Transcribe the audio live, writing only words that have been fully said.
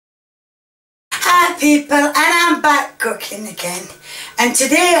Hi people, and I'm back cooking again, and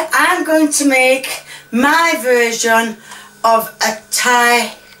today I'm going to make my version of a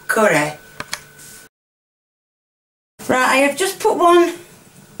Thai curry. Right, I have just put 1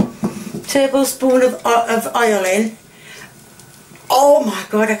 tablespoon of oil in. Oh my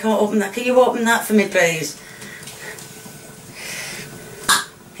god, I can't open that. Can you open that for me please?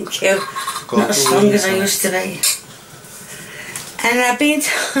 Thank you. Not as strong as I used to be. And I've been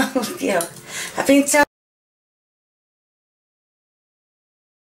told,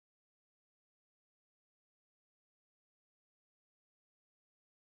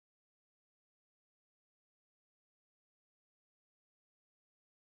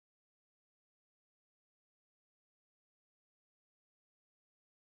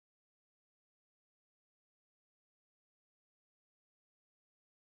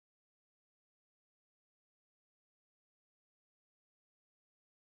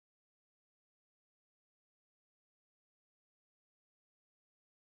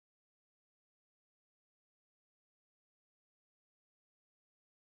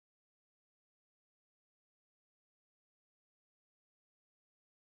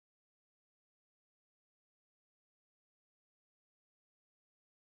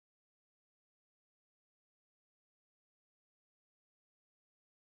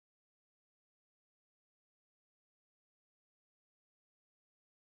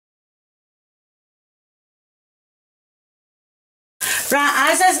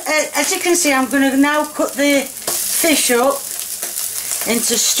 right, as you can see, I'm going to now cut the fish up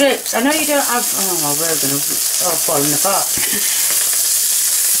into strips. I know you don't have, oh, we're going to, all falling apart.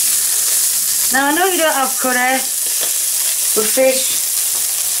 Now I know you don't have curry with fish,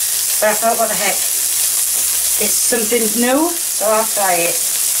 but I thought, what the heck, it's something new, so I'll try it.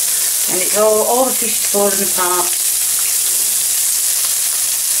 And it's all the fish is falling apart.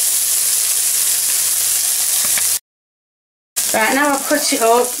 Right, now I've cut it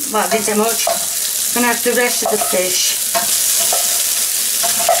up, well, I didn't do much. I'm going to have the rest of the fish.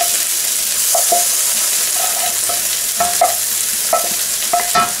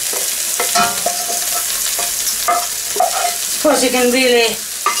 Suppose you can really,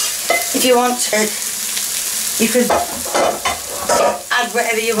 if you want to, you could add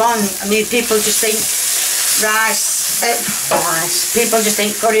whatever you want. I mean, people just think rice, people just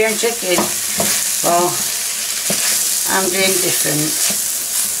think curry and chicken. Well, I'm doing different.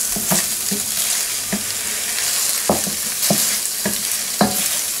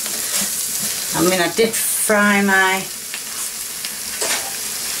 I mean, I did fry my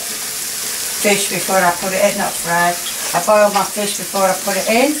fish before I put it in, not fried. I boiled my fish before I put it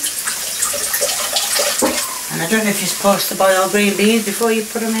in. And I don't know if you're supposed to boil green beans before you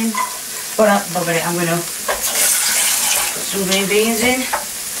put them in. But I'm going to put some green beans in.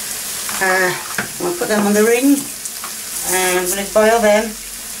 I'm going to put them on the ring. And I'm going to boil them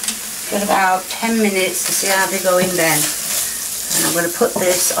for about 10 minutes to see how they go in then. And I'm going to put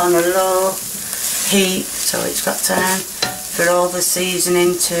this on a low heat so it's got time for all the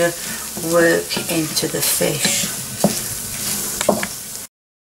seasoning to work into the fish.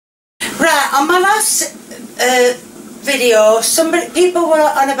 Right, on my last video, people were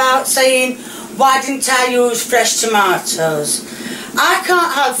on about saying, why didn't I use fresh tomatoes? I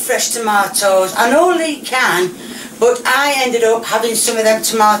can't have fresh tomatoes. I know Lee can, but I ended up having some of them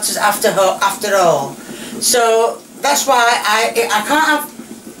tomatoes after all. So that's why I can't have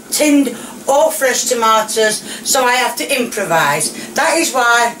tinned or fresh tomatoes, so I have to improvise. That is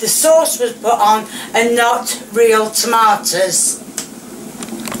why the sauce was put on and not real tomatoes.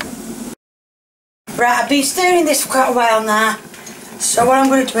 Right, I've been stirring this for quite a while now. So what I'm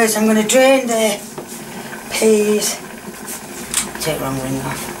going to do is I'm going to drain the peas. Take the wrong ring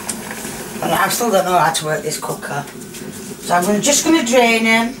off. And I still don't know how to work this cooker. So I'm just going to drain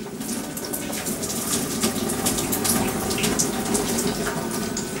them.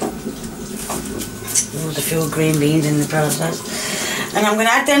 There's a few green beans in the process. And I'm going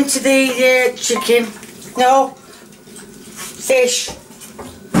to add them to the chicken. No, fish.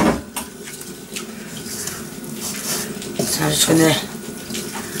 So I'm just going to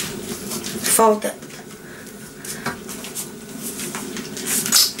fold it.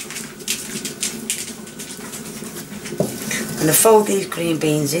 I'm going to fold these green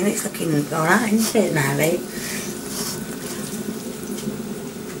beans in. It's looking alright, isn't it now, eh?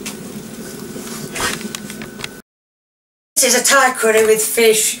 This is a Thai curry with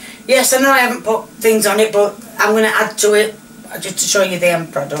fish. Yes, I know I haven't put things on it, but I'm going to add to it just to show you the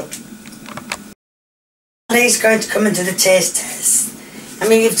end product. Lee's going to come into the taste test. I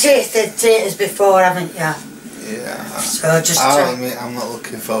mean, you've tasted taters before, haven't you? Yeah. So just I'll admit, I'm not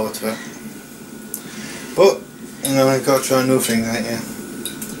looking forward to it. But, you know, you've got to try new things, ain't you?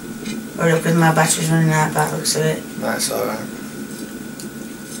 Or because my battery's running out by the looks of it. That's alright.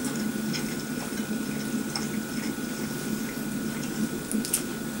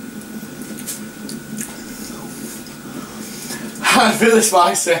 That's really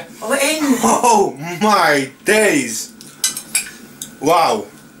spicy. Oh my days! Wow.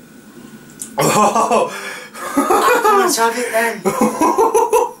 Oh. I can't have it then.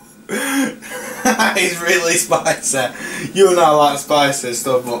 That is really spicy. You know I like spicy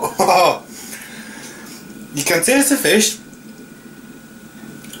stuff, but oh. You can taste the fish.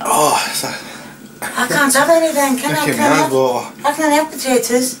 Oh, I can't have any then, can I? I can have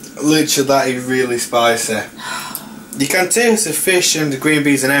potatoes. Literally, that is really spicy. You can taste the fish and the green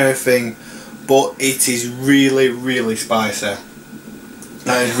beans and everything, but it is really, really spicy.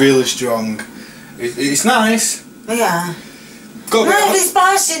 That is really strong. It's nice. Yeah. No, it's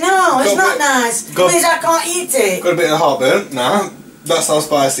spicy, no, it's not nice. It means I can't eat it. Got a bit of heartburn? Nah. That's how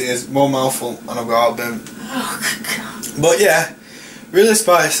spicy it is. More mouthful and I've got heartburn. Oh, God. But yeah, really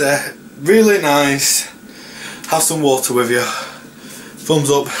spicy, really nice. Have some water with you. Thumbs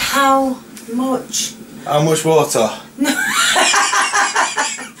up. How much? How much water?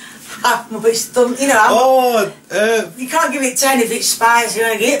 How much you know? Oh, you can't give it 10 if it's spicy. You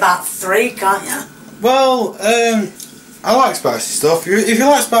only get about 3, can't you? Well, I like spicy stuff. If you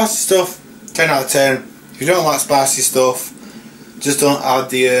like spicy stuff, 10 out of 10. If you don't like spicy stuff, just don't add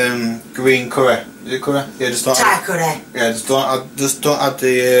the green curry. Is it curry? Yeah, just don't. Thai curry. Yeah, just don't add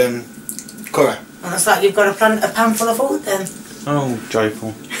the curry. Well, that's like you've got a pan full of food then. Oh,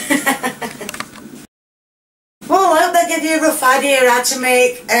 joyful. Well, I hope that gave you a rough idea how to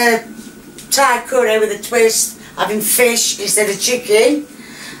make a Thai curry with a twist, having fish instead of chicken.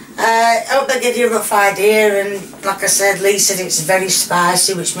 I hope that gave you a rough idea, and like I said, Lee said it's very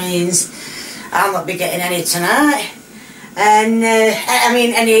spicy, which means I'll not be getting any tonight. And I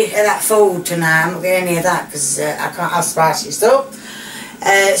mean any of that food tonight. I'm not getting any of that because I can't have spicy stuff.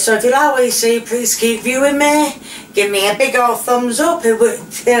 So if you like what you see, please keep viewing me. Give me a big old thumbs up. It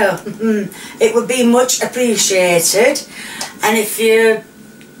would be much appreciated. And if you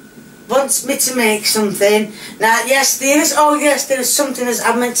want me to make something, now yes, there is. Oh yes, there is something that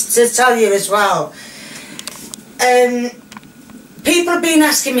I meant to tell you as well. People have been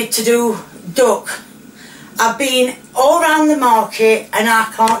asking me to do duck. I've been all around the market and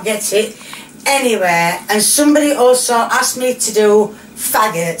I can't get it anywhere. And somebody also asked me to do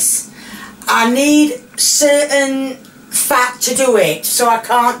faggots. I need certain fat to do it, so I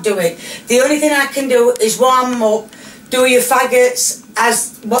can't do it. The only thing I can do is warm them up, do your faggots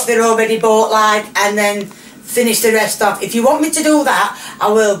as what they're already bought like, and then finish the rest off. If you want me to do that,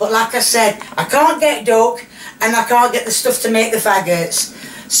 I will. But like I said, I can't get duck and I can't get the stuff to make the faggots.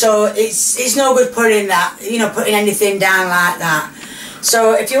 So it's no good putting that, you know, putting anything down like that.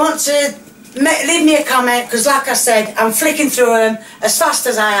 So if you want to leave me a comment, because like I said, I'm flicking through them as fast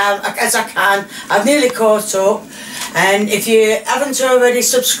as I can. I've nearly caught up. And if you haven't already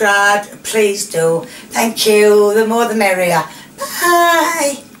subscribed, please do. Thank you. The more the merrier.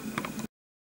 Bye.